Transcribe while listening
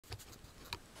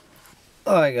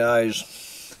Hi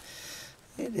guys,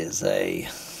 it is I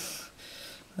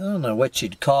don't know what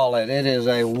you'd call it. It is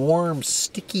a warm,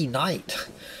 sticky night.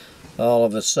 All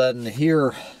of a sudden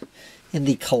here in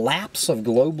the collapse of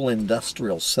global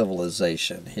industrial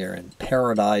civilization here in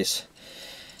paradise,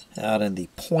 out in the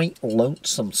Point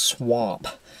Lonesome Swamp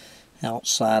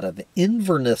outside of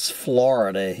Inverness,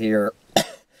 Florida here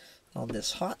on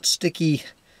this hot, sticky,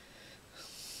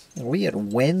 we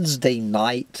had Wednesday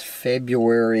night,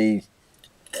 February,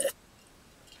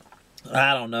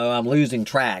 I don't know, I'm losing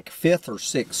track, 5th or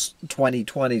 6th,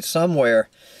 2020, somewhere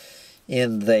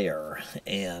in there.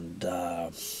 And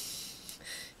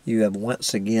you have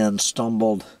once again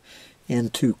stumbled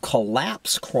into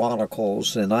Collapse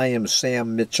Chronicles, and I am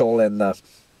Sam Mitchell, and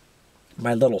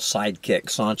my little sidekick,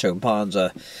 Sancho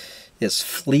Panza, is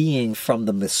fleeing from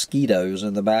the mosquitoes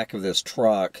in the back of this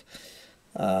truck.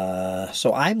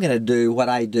 So I'm going to do what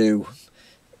I do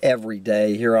every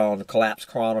day here on Collapse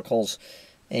Chronicles,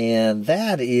 and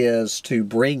that is to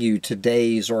bring you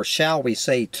today's, or shall we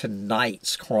say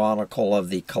tonight's, chronicle of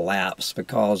the collapse,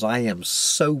 because I am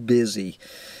so busy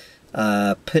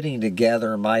putting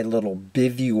together my little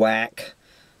bivouac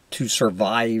to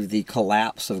survive the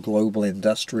collapse of global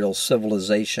industrial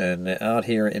civilization out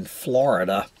here in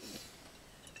Florida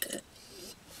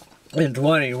in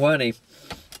 2020,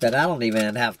 that I don't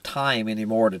even have time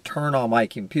anymore to turn on my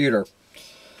computer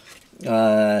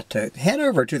to head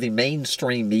over to the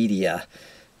mainstream media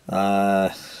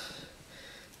to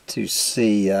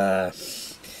see, and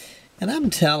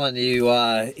I'm telling you,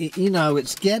 you know,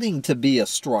 it's getting to be a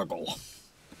struggle.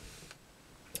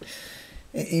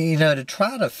 You know, to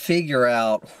try to figure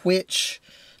out which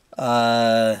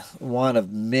one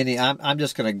of many, I'm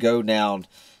just going to go down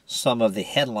some of the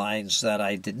headlines that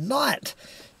I did not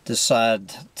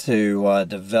decide to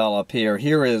develop here.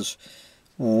 Here is: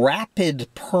 rapid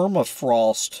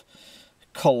permafrost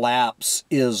collapse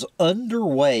is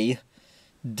underway,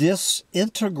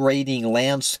 disintegrating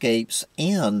landscapes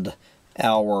and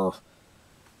our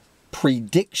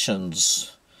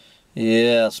predictions.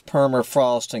 Yes,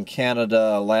 permafrost in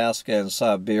Canada, Alaska, and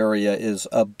Siberia is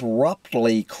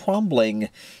abruptly crumbling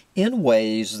in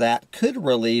ways that could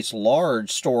release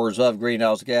large stores of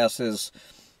greenhouse gases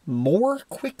more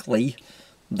quickly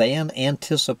than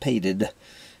anticipated,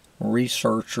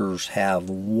 researchers have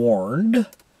warned.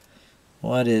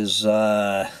 What is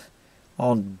on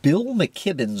Bill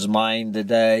McKibben's mind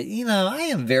today? You know, I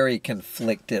am very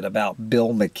conflicted about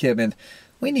Bill McKibben.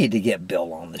 We need to get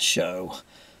Bill on the show.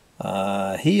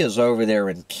 He is over there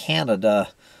in Canada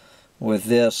with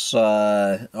this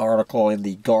article in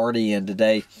The Guardian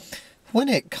today. When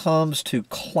it comes to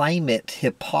climate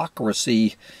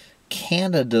hypocrisy,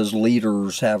 Canada's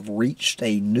leaders have reached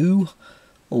a new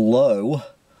low.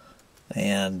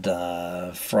 And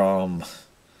from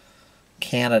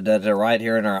Canada to right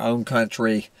here in our own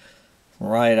country,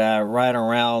 right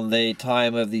around the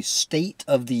time of the State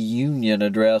of the Union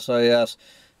address, oh yes,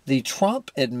 the Trump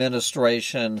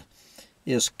administration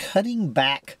is cutting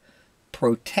back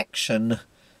protection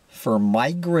for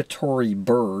migratory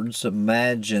birds.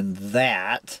 Imagine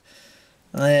that.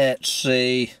 Let's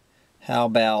see. How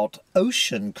about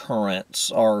ocean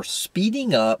currents are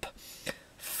speeding up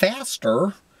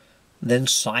faster than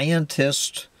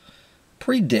scientists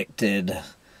predicted?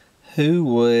 Who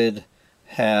would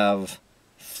have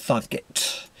thunk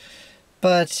it?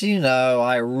 But, you know,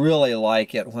 I really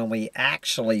like it when we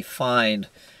actually find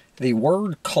the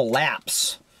word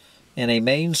collapse in a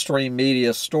mainstream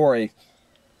media story.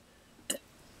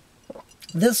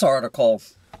 This article,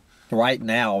 right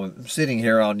now, sitting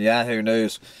here on Yahoo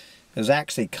News, is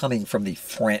actually coming from the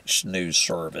French news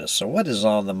service. So what is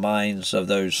on the minds of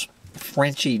those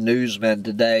Frenchy newsmen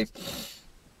today,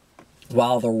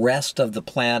 while the rest of the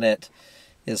planet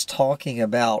is talking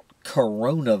about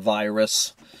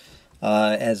coronavirus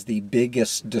as the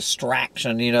biggest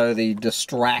distraction? You know, the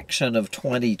distraction of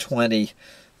 2020,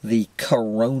 the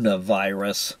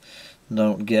coronavirus.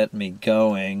 Don't get me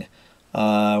going.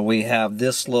 We have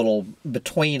this little,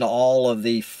 between all of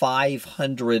the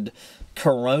 500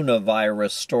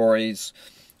 coronavirus stories,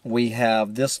 we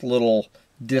have this little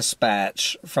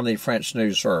dispatch from the French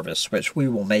news service, which we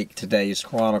will make today's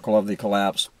chronicle of the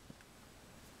collapse.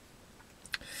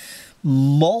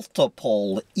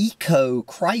 Multiple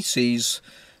eco-crises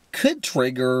could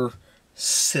trigger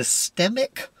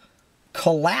systemic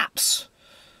collapse,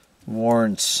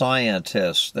 warn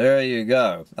scientists. There you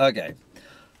go. Okay.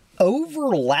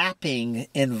 Overlapping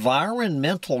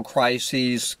environmental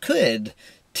crises could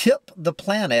tip the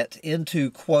planet into,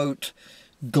 quote,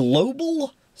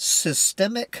 global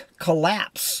systemic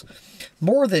collapse.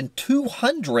 More than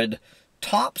 200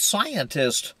 top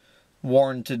scientists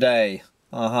warned today.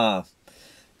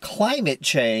 Climate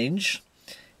change,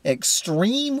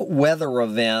 extreme weather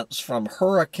events from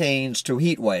hurricanes to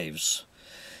heat waves,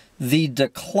 the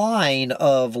decline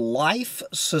of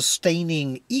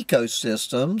life-sustaining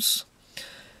ecosystems,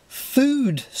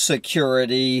 food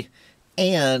security,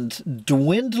 and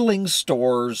dwindling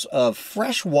stores of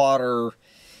fresh water.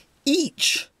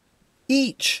 Each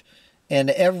and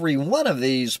every one of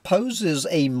these poses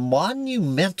a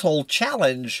monumental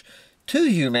challenge to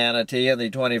humanity in the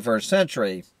 21st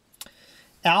century.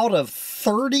 Out of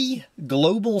 30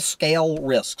 global scale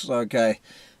risks, okay,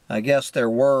 I guess there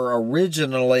were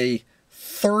originally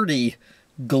 30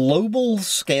 global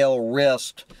scale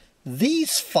risks,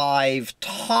 these 5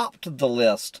 topped the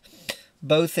list,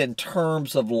 both in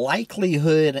terms of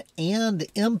likelihood and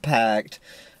impact,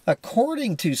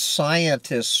 according to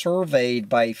scientists surveyed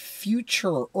by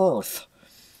Future Earth.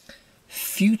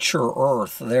 Future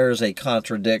Earth, there's a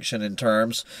contradiction in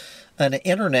terms, an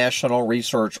international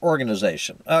research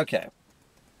organization. Okay,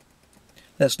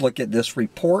 let's look at this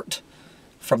report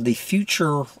from the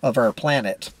future of our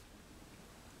planet.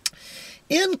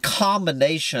 In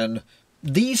combination,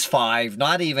 these 5,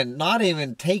 not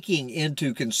even taking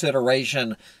into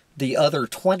consideration the other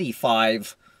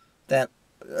 25 that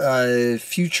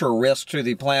future risks to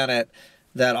the planet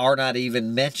that are not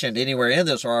even mentioned anywhere in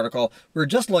this article. We're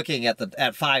just looking at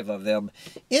 5 of them.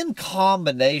 In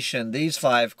combination, these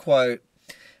 5, quote,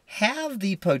 have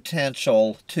the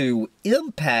potential to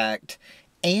impact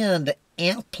and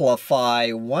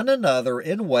amplify one another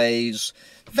in ways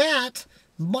that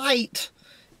might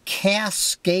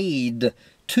cascade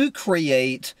to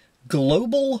create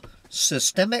global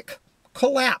systemic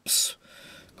collapse.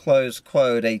 Close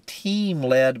quote. A team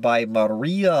led by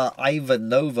Maria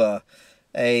Ivanova,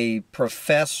 a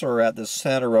professor at the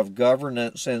Center of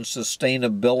Governance and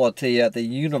Sustainability at the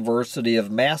University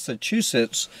of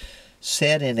Massachusetts,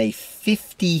 said in a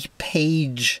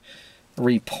 50-page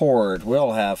report.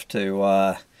 We'll have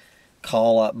to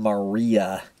call up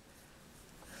Maria.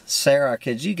 Sarah,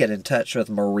 could you get in touch with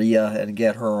Maria and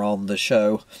get her on the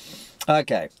show?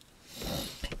 Okay.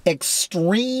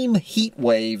 Extreme heat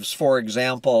waves, for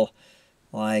example,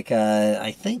 like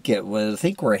I think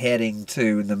we're heading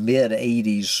to the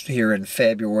mid-80s here in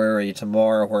February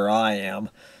tomorrow where I am.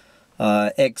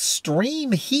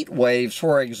 Extreme heat waves,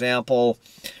 for example,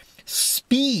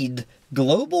 speed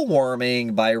global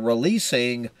warming by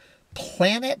releasing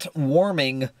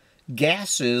planet-warming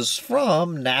gases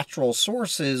from natural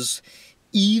sources,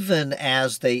 even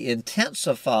as they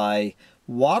intensify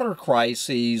water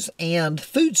crises and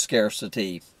food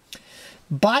scarcity.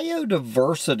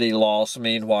 Biodiversity loss,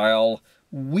 meanwhile,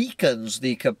 weakens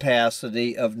the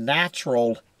capacity of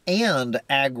natural and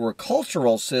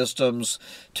agricultural systems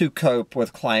to cope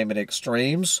with climate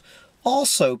extremes,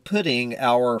 also putting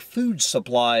our food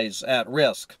supplies at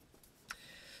risk.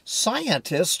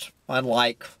 Scientists,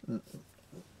 unlike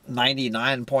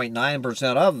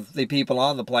 99.9% of the people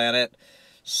on the planet,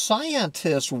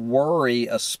 scientists worry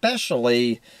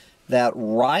especially that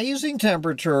rising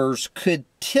temperatures could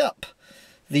tip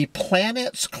the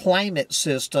planet's climate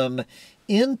system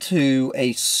into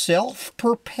a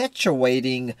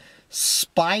self-perpetuating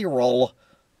spiral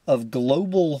of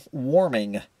global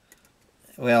warming.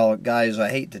 Well, guys, I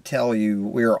hate to tell you,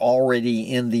 we're already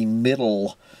in the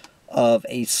middle of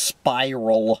a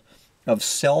spiral of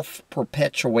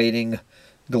self-perpetuating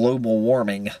global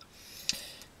warming.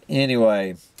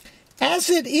 Anyway, as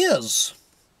it is,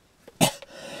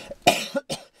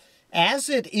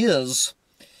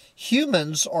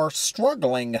 humans are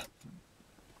struggling,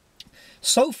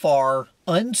 so far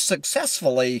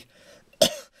unsuccessfully,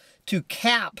 to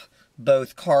cap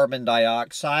both carbon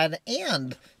dioxide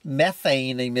and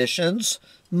methane emissions,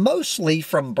 mostly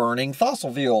from burning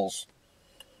fossil fuels.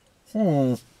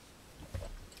 I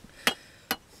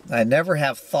never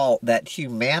have thought that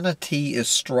humanity is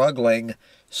struggling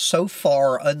so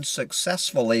far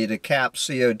unsuccessfully to cap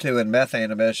CO2 and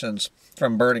methane emissions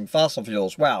from burning fossil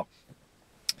fuels. Wow.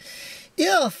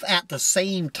 If at the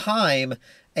same time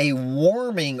a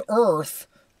warming Earth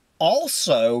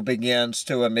also begins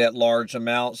to emit large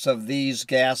amounts of these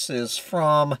gases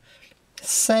from,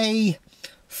 say,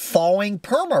 thawing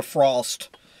permafrost,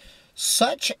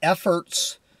 such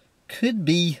efforts could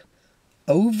be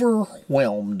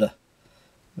overwhelmed.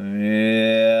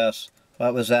 Yes,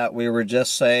 what was that we were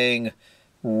just saying?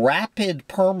 Rapid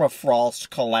permafrost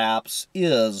collapse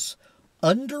is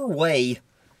underway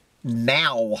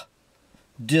now,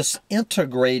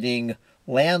 disintegrating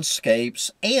landscapes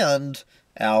and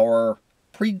our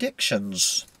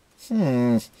predictions.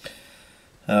 How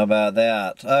about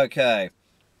that? Okay.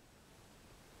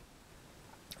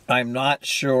 I'm not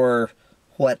sure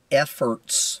what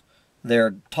efforts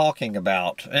they're talking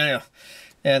about. Anyway,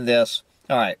 and this,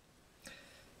 all right,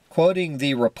 quoting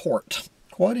this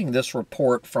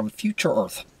report from Future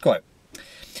Earth, quote,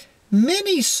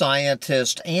 many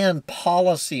scientists and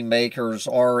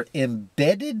policymakers are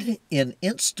embedded in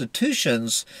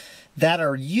institutions that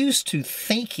are used to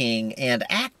thinking and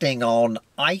acting on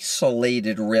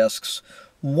isolated risks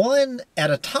one at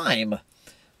a time.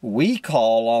 We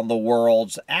call on the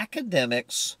world's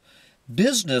academics,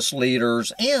 business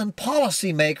leaders, and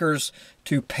policymakers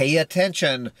to pay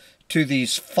attention to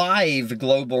these 5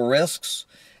 global risks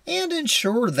and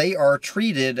ensure they are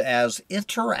treated as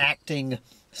interacting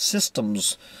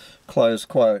systems, close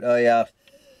quote. Oh yeah,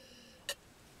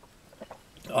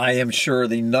 I am sure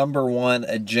the #1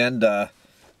 agenda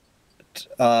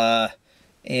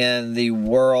in the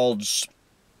world's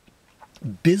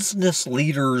business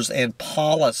leaders and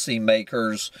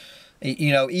policymakers,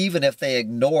 you know, even if they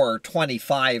ignore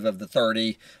 25 of the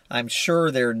 30, I'm sure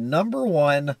their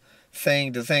 #1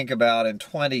 thing to think about in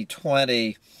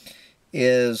 2020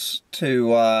 is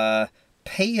to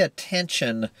pay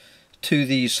attention to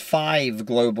these 5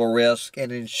 global risks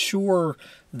and ensure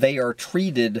they are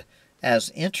treated as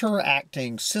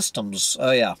interacting systems. Oh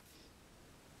yeah.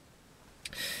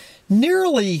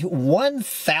 Nearly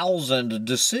 1,000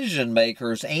 decision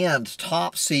makers and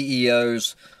top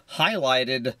CEOs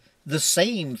highlighted the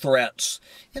same threats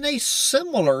in a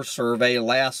similar survey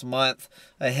last month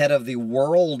ahead of the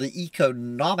World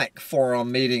Economic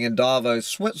Forum meeting in Davos,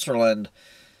 Switzerland.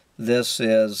 This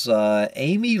is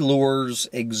Amy Luers,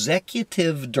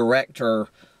 Executive Director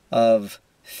of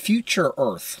Future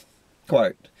Earth.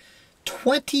 Quote,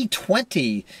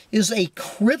 2020 is a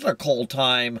critical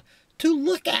time to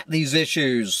look at these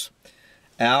issues.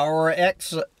 Our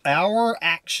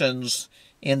actions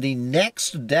in the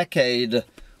next decade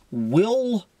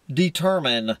will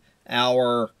determine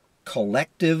our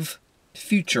collective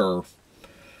future.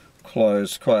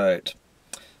 Close quote.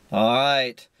 All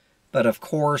right. But of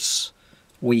course,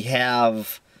 we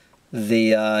have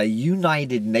the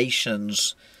United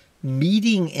Nations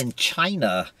meeting in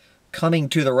China coming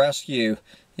to the rescue.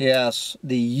 Yes,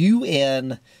 the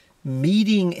UN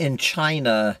meeting in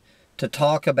China to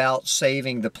talk about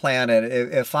saving the planet.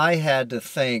 If I had to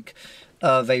think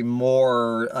of a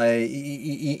more,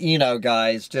 you know,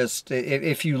 guys, just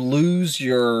if you lose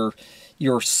your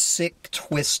sick,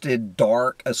 twisted,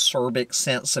 dark, acerbic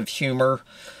sense of humor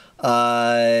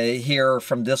here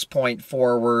from this point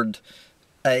forward,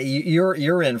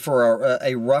 you're in for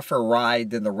a rougher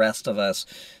ride than the rest of us.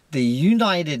 The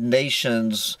United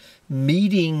Nations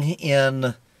meeting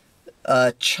in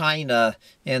China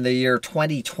in the year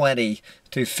 2020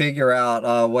 to figure out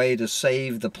a way to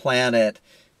save the planet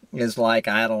is like,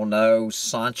 I don't know,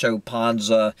 Sancho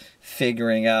Panza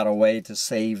figuring out a way to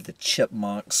save the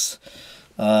chipmunks.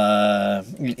 All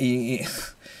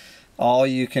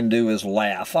you can do is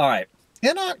laugh. All right.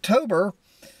 In October,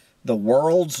 the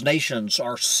world's nations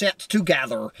are set to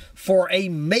gather for a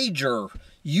major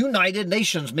United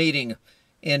Nations meeting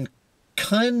in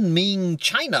Kunming,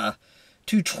 China,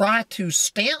 to try to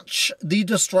stanch the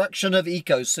destruction of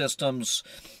ecosystems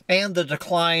and the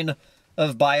decline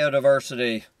of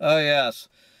biodiversity. Oh yes.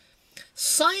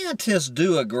 Scientists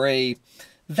do agree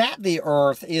that the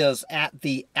Earth is at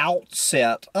the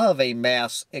outset of a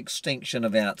mass extinction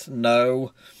event.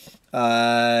 No,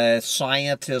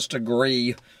 scientists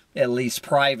agree, at least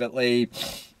privately,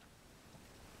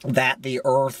 that the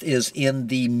Earth is in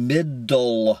the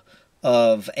middle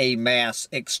of a mass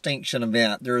extinction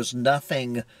event. There's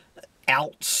nothing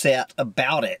outset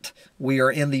about it. We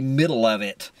are in the middle of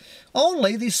it.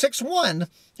 Only the 6th one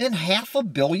in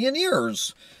 500 million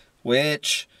years,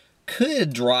 which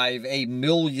could drive 1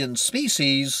 million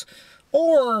species,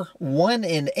 or 1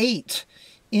 in 8,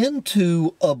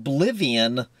 into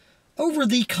oblivion over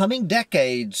the coming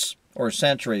decades or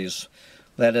centuries.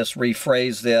 Let us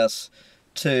rephrase this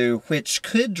to which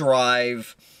could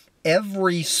drive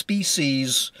every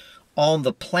species on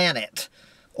the planet,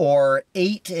 or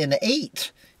 8 in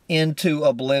 8, into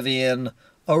oblivion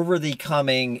over the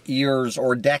coming years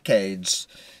or decades.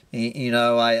 You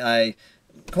know,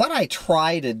 what I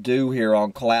try to do here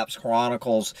on Collapse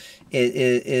Chronicles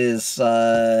is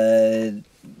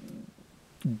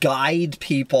guide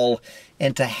people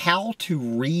into how to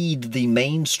read the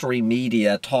mainstream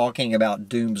media talking about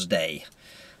doomsday.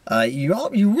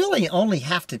 You really only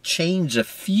have to change a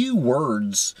few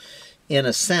words in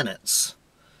a sentence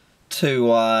to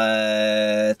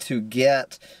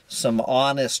get some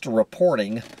honest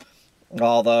reporting.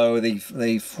 Although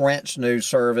the French news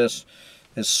service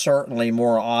is certainly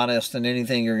more honest than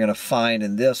anything you're going to find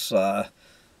in this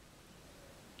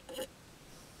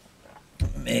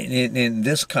in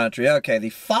this country. Okay, the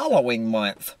following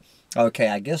month. Okay,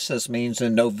 I guess this means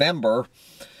in November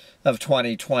of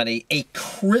 2020, a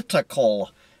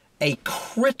critical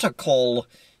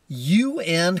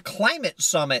UN climate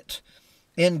summit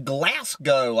in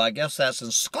Glasgow, I guess that's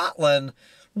in Scotland,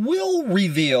 will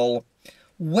reveal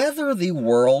whether the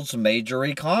world's major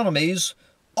economies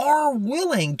are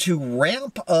willing to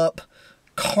ramp up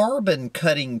carbon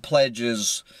cutting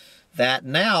pledges that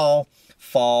now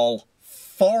fall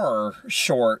far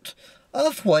short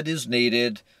of what is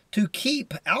needed to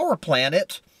keep our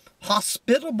planet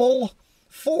hospitable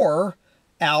for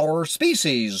our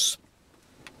species.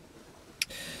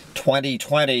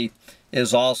 2020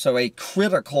 is also a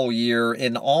critical year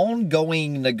in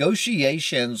ongoing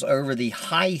negotiations over the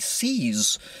high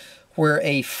seas, where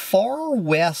a far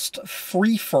west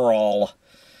free-for-all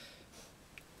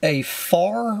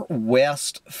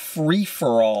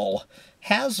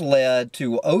has led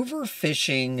to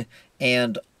overfishing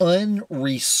and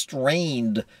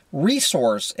unrestrained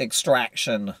resource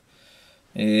extraction.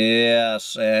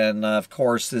 Yes, and of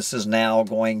course this is now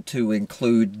going to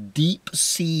include deep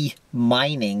sea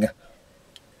mining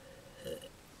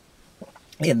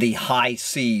in the high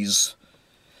seas.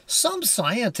 Some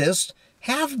scientists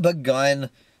have begun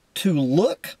to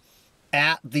look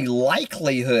at the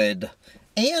likelihood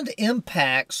and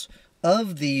impacts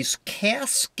of these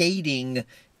cascading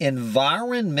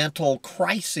environmental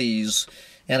crises.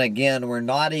 And again, we're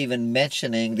not even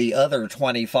mentioning the other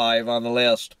 25 on the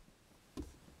list.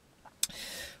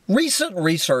 Recent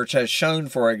research has shown,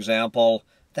 for example,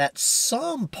 that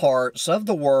some parts of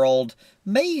the world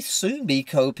may soon be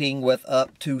coping with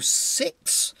up to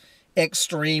 6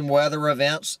 extreme weather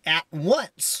events at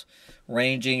once,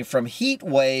 ranging from heat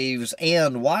waves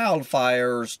and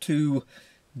wildfires to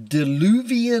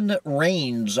diluvian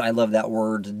rains. I love that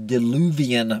word,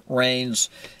 diluvian rains,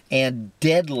 and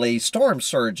deadly storm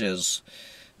surges.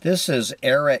 This is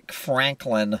Eric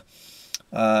Franklin,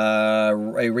 a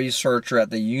researcher at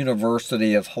the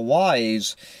University of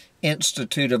Hawaii's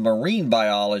Institute of Marine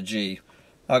Biology.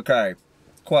 Okay,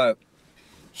 quote,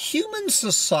 "Human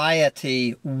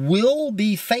society will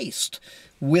be faced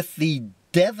with the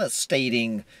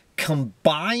devastating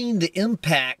combined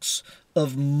impacts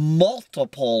of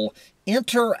multiple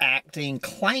interacting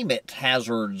climate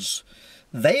hazards.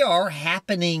 They are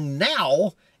happening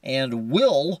now and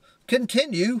will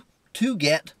continue to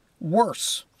get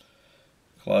worse."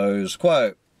 Close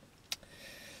quote.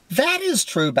 That is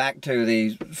true, back to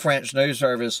the French news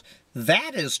service.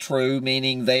 That is true,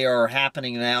 meaning they are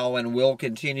happening now and will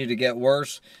continue to get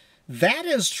worse. That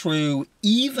is true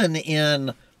even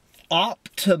in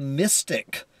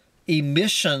optimistic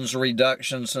emissions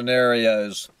reduction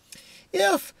scenarios.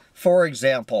 If, for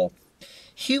example,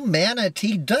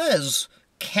 humanity does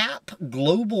cap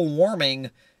global warming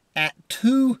at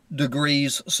 2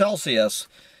 degrees Celsius,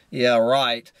 yeah,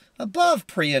 right, above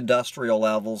pre-industrial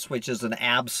levels, which is an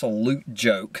absolute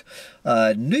joke,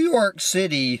 New York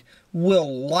City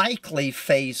will likely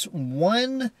face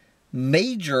one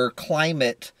major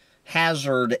climate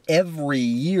hazard every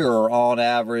year on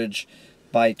average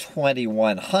by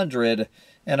 2100.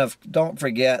 And don't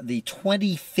forget the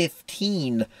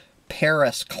 2015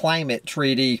 Paris Climate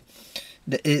Treaty.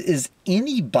 Is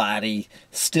anybody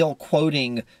still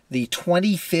quoting the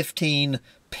 2015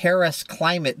 Paris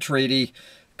Climate Treaty?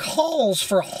 Calls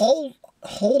for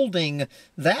holding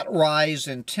that rise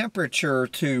in temperature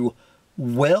to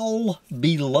well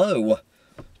below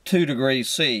 2 degrees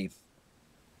C.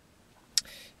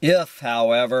 If,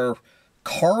 however,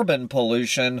 carbon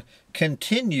pollution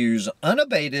continues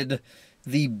unabated,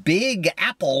 the Big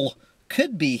Apple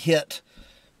could be hit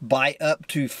by up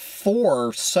to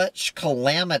 4 such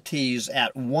calamities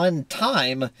at one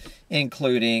time,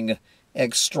 including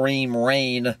extreme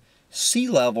rain, sea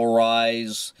level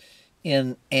rise,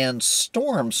 and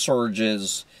storm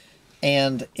surges.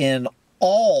 And in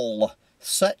all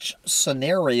such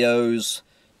scenarios,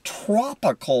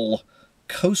 tropical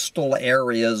coastal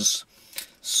areas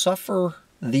suffer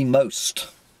the most.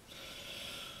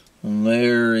 And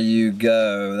there you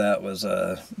go. That was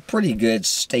a pretty good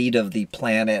State of the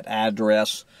Planet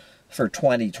address for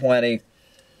 2020.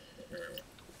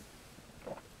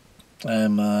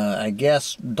 I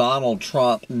guess Donald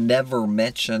Trump never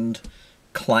mentioned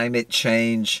climate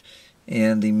change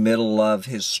in the middle of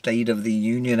his State of the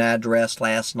Union address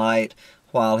last night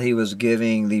while he was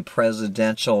giving the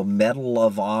Presidential Medal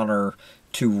of Honor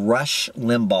to Rush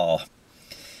Limbaugh.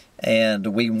 And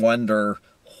we wonder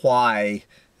why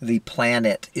the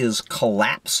planet is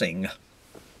collapsing.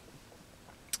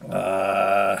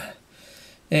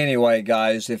 Anyway,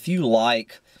 guys, if you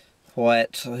like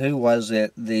who was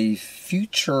it? The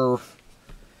Future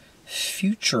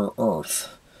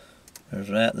Earth. Is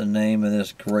that the name of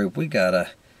this group? We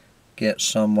gotta get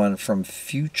someone from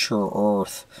Future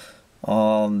Earth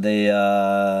on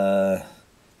the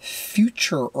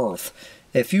Future Earth.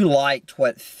 If you liked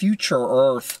what Future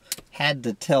Earth had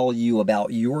to tell you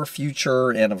about your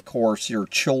future, and of course your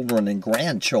children and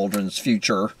grandchildren's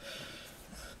future,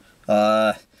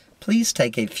 please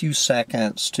take a few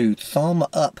seconds to thumb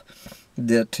up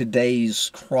today's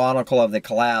Chronicle of the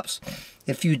Collapse.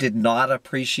 If you did not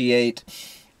appreciate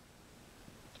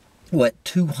what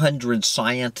 200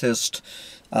 scientists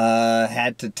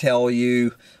had to tell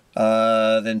you,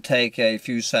 then take a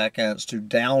few seconds to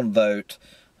downvote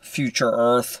Future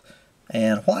Earth.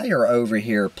 And while you're over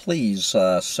here, please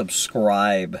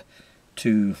subscribe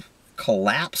to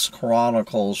Collapse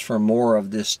Chronicles for more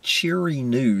of this cheery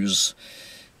news.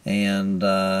 And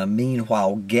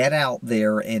meanwhile, get out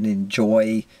there and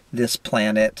enjoy this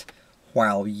planet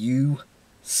while you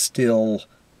still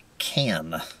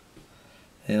can,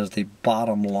 is the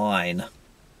bottom line.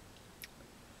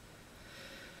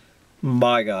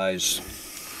 Bye, guys.